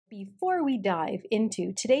Before we dive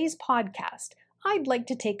into today's podcast, I'd like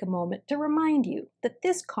to take a moment to remind you that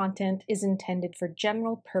this content is intended for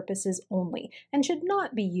general purposes only and should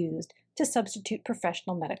not be used to substitute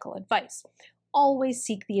professional medical advice. Always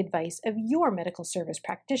seek the advice of your medical service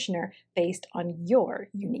practitioner based on your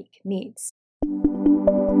unique needs.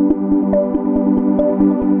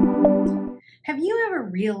 Have you ever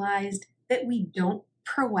realized that we don't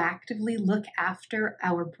proactively look after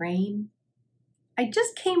our brain? I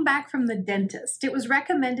just came back from the dentist. It was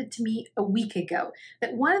recommended to me a week ago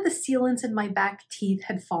that one of the sealants in my back teeth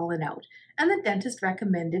had fallen out, and the dentist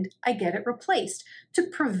recommended I get it replaced to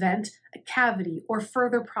prevent a cavity or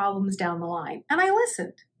further problems down the line. And I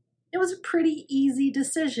listened. It was a pretty easy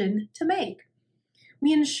decision to make.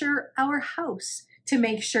 We insure our house to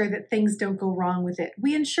make sure that things don't go wrong with it.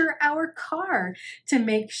 We insure our car to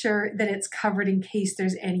make sure that it's covered in case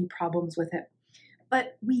there's any problems with it.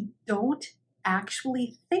 But we don't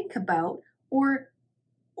actually think about or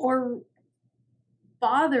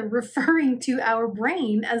bother referring to our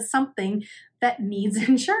brain as something that needs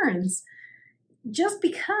insurance. Just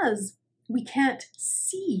because we can't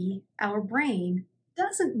see our brain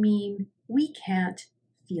doesn't mean we can't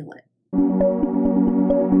feel it.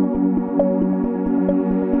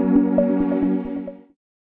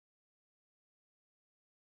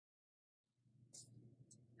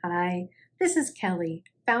 Hi, this is Kelly,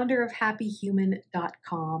 founder of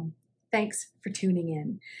happyhuman.com. Thanks for tuning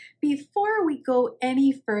in. Before we go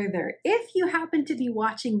any further, if you happen to be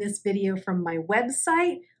watching this video from my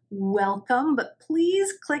website, welcome, but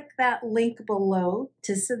please click that link below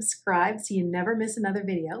to subscribe so you never miss another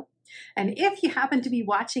video. And if you happen to be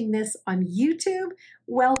watching this on YouTube,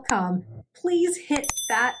 welcome. Please hit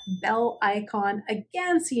that bell icon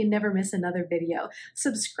again so you never miss another video.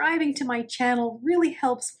 Subscribing to my channel really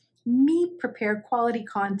helps me prepare quality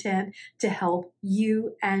content to help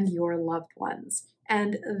you and your loved ones.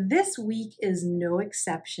 And this week is no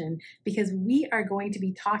exception because we are going to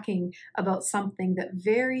be talking about something that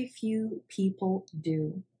very few people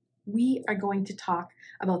do. We are going to talk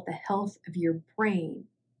about the health of your brain.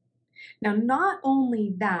 Now, not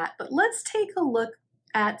only that, but let's take a look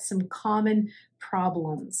at some common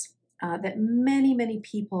problems that many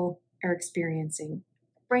people are experiencing.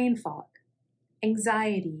 Brain fog,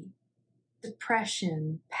 anxiety,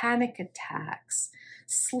 depression, panic attacks,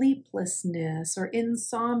 sleeplessness, or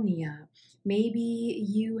insomnia. Maybe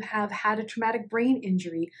you have had a traumatic brain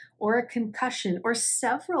injury or a concussion or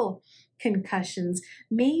several concussions.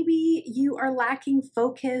 Maybe you are lacking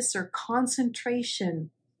focus or concentration,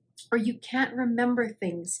 or you can't remember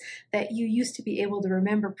things that you used to be able to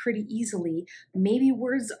remember pretty easily. Maybe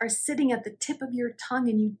words are sitting at the tip of your tongue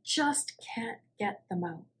and you just can't get them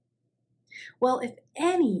out. Well, if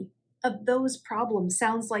any of those problems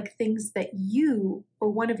sounds like things that you or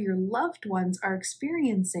one of your loved ones are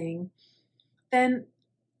experiencing, then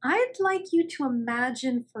I'd like you to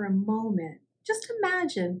imagine for a moment, just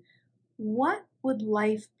imagine, what would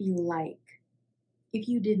life be like if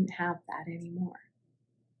you didn't have that anymore?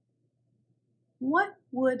 What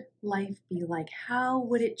would life be like? How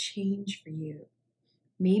would it change for you?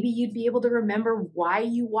 Maybe you'd be able to remember why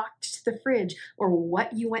you walked to the fridge or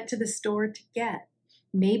what you went to the store to get.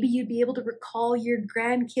 Maybe you'd be able to recall your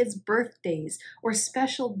grandkids' birthdays or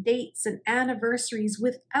special dates and anniversaries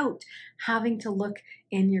without having to look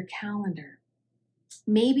in your calendar.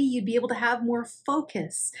 Maybe you'd be able to have more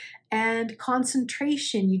focus and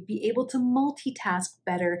concentration. You'd be able to multitask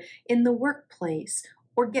better in the workplace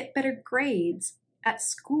or get better grades at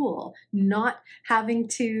school, not having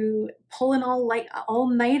to pull an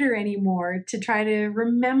all-nighter anymore to try to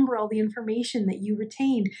remember all the information that you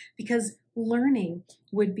retained, because learning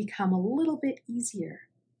would become a little bit easier.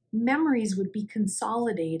 Memories would be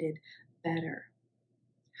consolidated better.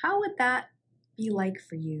 How would that be like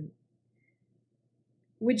for you?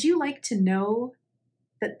 Would you like to know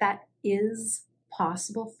that that is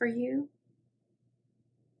possible for you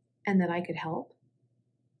and that I could help?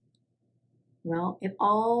 Well, it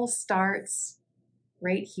all starts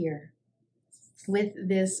right here with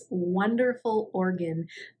this wonderful organ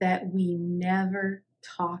that we never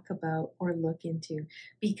talk about or look into.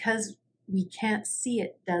 Because we can't see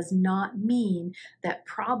it does not mean that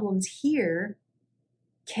problems here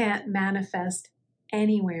can't manifest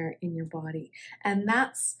anywhere in your body. And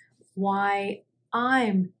that's why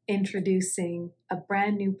I'm introducing a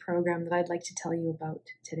brand new program that I'd like to tell you about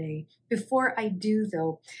today. Before I do,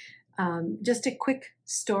 though, just a quick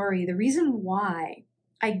story. The reason why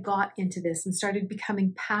I got into this and started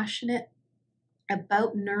becoming passionate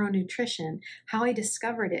about neuronutrition, how I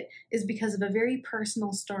discovered it, is because of a very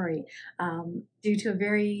personal story, due to a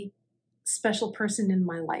very special person in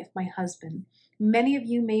my life, my husband. Many of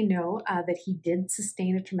you may know that he did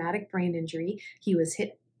sustain a traumatic brain injury. He was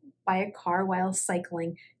hit by a car while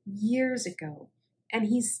cycling years ago, and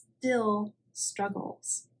he still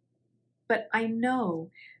struggles. But I know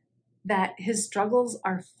that his struggles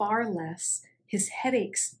are far less, his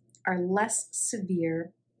headaches are less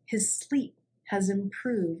severe, his sleep has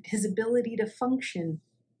improved, his ability to function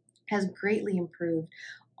has greatly improved,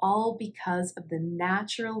 all because of the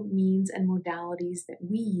natural means and modalities that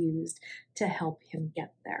we used to help him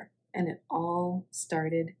get there. And it all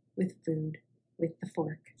started with food, with the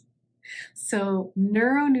fork. So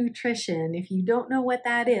neuronutrition, if you don't know what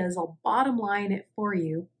that is, I'll bottom line it for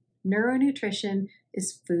you. Neuronutrition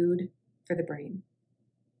is food for the brain.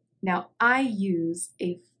 Now, I use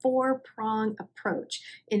a 4-prong approach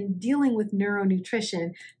in dealing with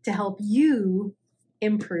neuronutrition to help you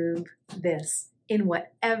improve this in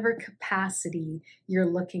whatever capacity you're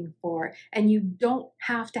looking for. And you don't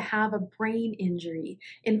have to have a brain injury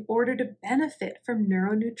in order to benefit from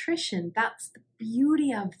neuronutrition. That's the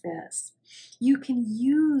beauty of this. You can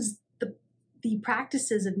use the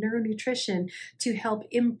practices of neuronutrition to help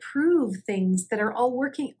improve things that are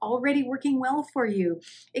already working well for you.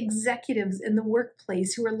 Executives in the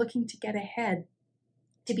workplace who are looking to get ahead,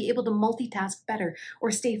 to be able to multitask better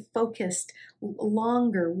or stay focused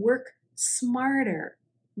longer, work smarter,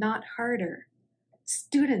 not harder.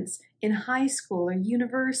 Students in high school or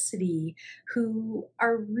university who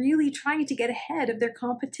are really trying to get ahead of their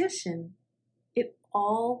competition. It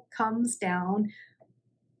all comes down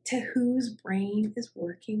to whose brain is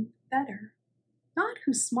working better. Not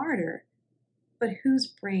who's smarter, but whose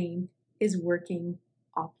brain is working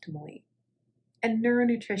optimally. And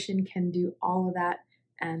neuronutrition can do all of that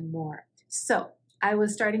and more. So I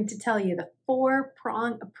was starting to tell you the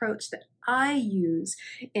 4-prong approach that I use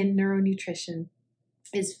in neuronutrition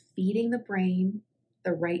is feeding the brain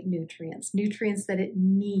the right nutrients that it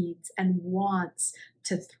needs and wants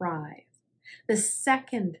to thrive. The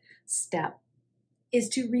second step is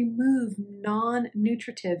to remove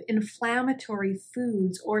non-nutritive inflammatory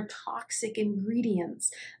foods or toxic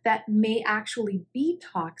ingredients that may actually be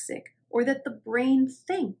toxic or that the brain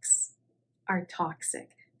thinks are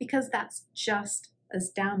toxic, because that's just as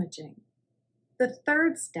damaging. The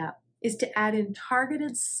third step is to add in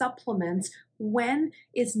targeted supplements when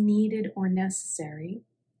it's needed or necessary.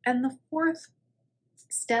 And the fourth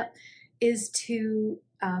step is to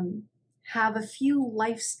have a few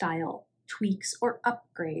lifestyle tweaks or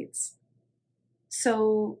upgrades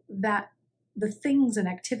so that the things and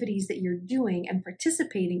activities that you're doing and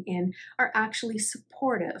participating in are actually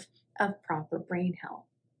supportive of proper brain health.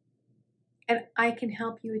 And I can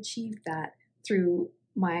help you achieve that through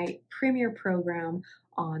my premier program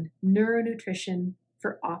on neuronutrition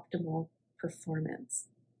for optimal performance.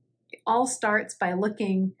 It all starts by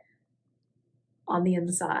looking on the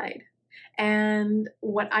inside. And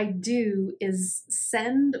what I do is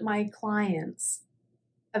send my clients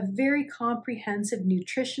a very comprehensive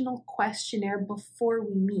nutritional questionnaire before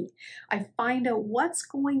we meet. I find out what's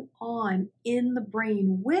going on in the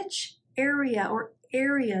brain, which area or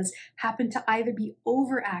areas happen to either be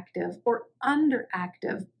overactive or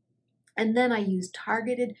underactive. And then I use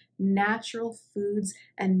targeted natural foods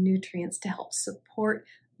and nutrients to help support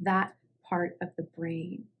that part of the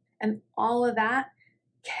brain. And all of that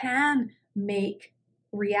can make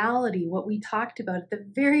reality what we talked about at the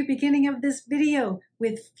very beginning of this video,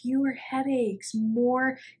 with fewer headaches,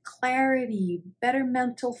 more clarity, better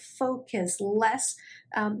mental focus, less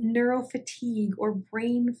neurofatigue or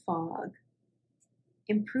brain fog,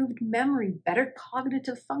 improved memory, better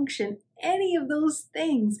cognitive function, any of those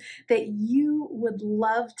things that you would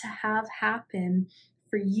love to have happen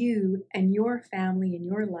for you and your family and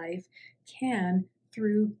your life can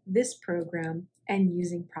through this program and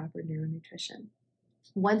using proper neuronutrition.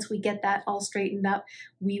 Once we get that all straightened up,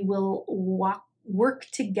 we will work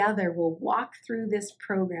together. We'll walk through this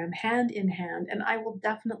program hand in hand, and I will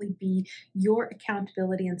definitely be your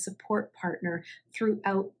accountability and support partner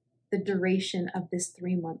throughout the duration of this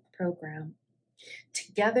 3-month program.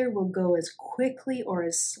 Together, we'll go as quickly or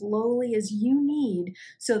as slowly as you need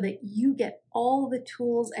so that you get all the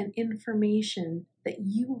tools and information that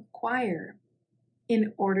you require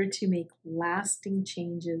in order to make lasting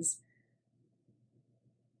changes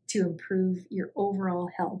to improve your overall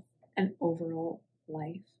health and overall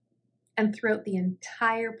life. And throughout the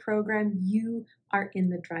entire program, you are in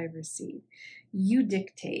the driver's seat. You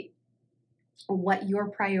dictate what your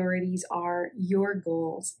priorities are, your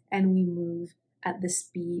goals, and we move at the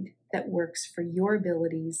speed that works for your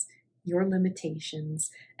abilities, your limitations,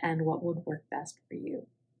 and what would work best for you.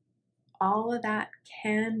 all of that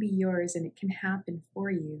can be yours and it can happen for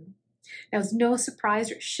you. Now, it's no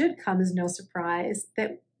surprise, or it should come as no surprise,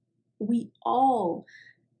 that we all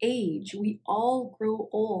age, we all grow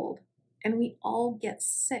old, and we all get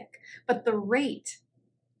sick. But the rate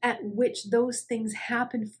at which those things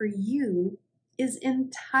happen for you is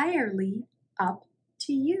entirely up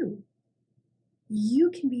to you.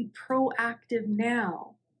 You can be proactive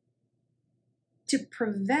now to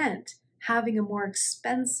prevent having a more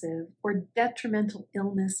expensive or detrimental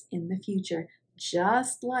illness in the future,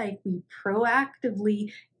 just like we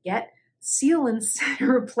proactively get sealants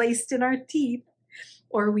replaced in our teeth,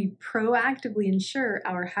 or we proactively insure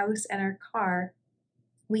our house and our car.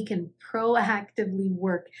 We can proactively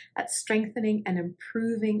work at strengthening and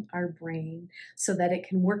improving our brain so that it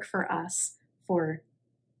can work for us for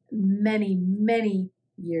many, many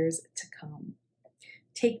years to come.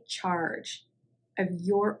 Take charge of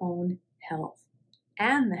your own health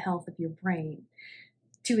and the health of your brain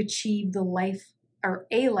to achieve the life, or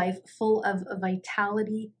a life full of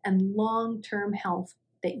vitality and long-term health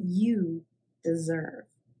that you deserve.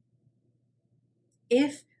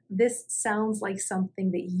 If this sounds like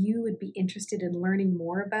something that you would be interested in learning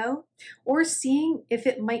more about, or seeing if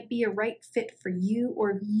it might be a right fit for you,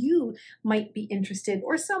 or if you might be interested,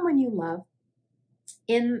 or someone you love,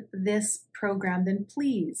 in this program, then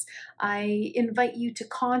please, I invite you to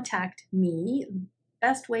contact me.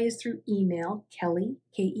 Best way is through email, Kelly,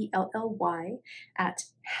 Kelly, at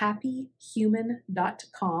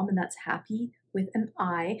happyhuman.com, and that's happy with an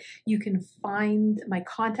I. You can find my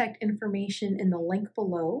contact information in the link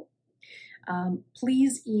below.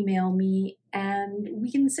 Please email me and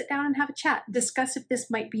we can sit down and have a chat, discuss if this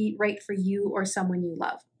might be right for you or someone you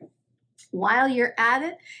love. While you're at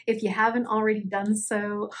it, if you haven't already done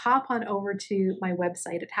so, hop on over to my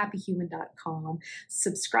website at happyhuman.com.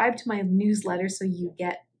 Subscribe to my newsletter so you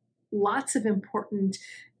get lots of important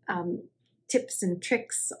tips and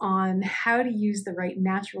tricks on how to use the right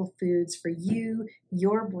natural foods for you,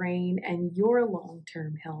 your brain, and your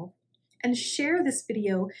long-term health. And share this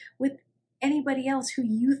video with anybody else who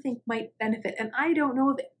you think might benefit. And I don't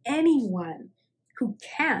know of anyone who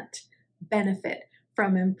can't benefit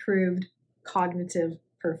from improved cognitive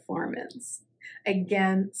performance.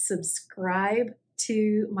 Again, subscribe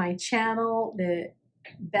to my channel. The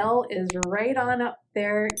bell is right on up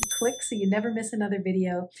there. Click so you never miss another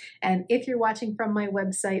video. And if you're watching from my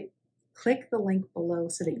website, click the link below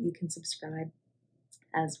so that you can subscribe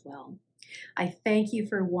as well. I thank you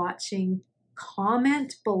for watching.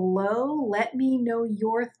 Comment below. Let me know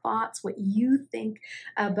your thoughts, what you think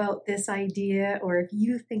about this idea, or if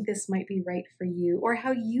you think this might be right for you, or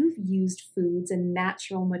how you've used foods and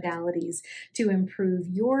natural modalities to improve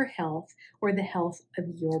your health or the health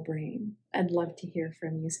of your brain. I'd love to hear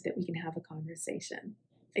from you so that we can have a conversation.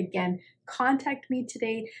 Again, contact me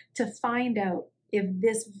today to find out if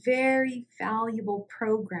this very valuable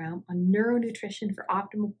program on neuronutrition for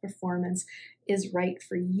optimal performance is right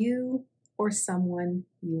for you or someone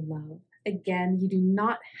you love. Again, you do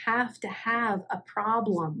not have to have a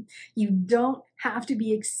problem. You don't have to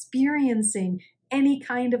be experiencing any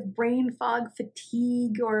kind of brain fog,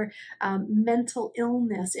 fatigue, or mental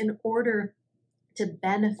illness in order to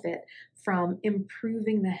benefit from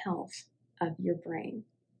improving the health of your brain.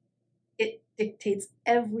 It dictates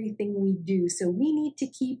everything we do, so we need to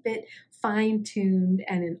keep it fine-tuned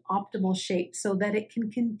and in optimal shape so that it can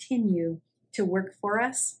continue to work for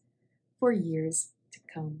us for years to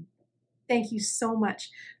come. Thank you so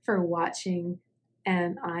much for watching,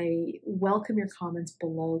 and I welcome your comments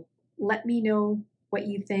below. Let me know what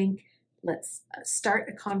you think. Let's start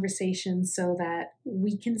a conversation so that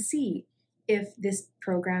we can see if this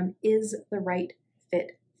program is the right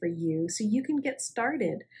fit for you, so you can get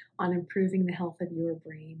started on improving the health of your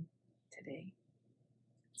brain today.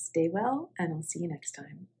 Stay well, and I'll see you next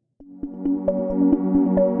time.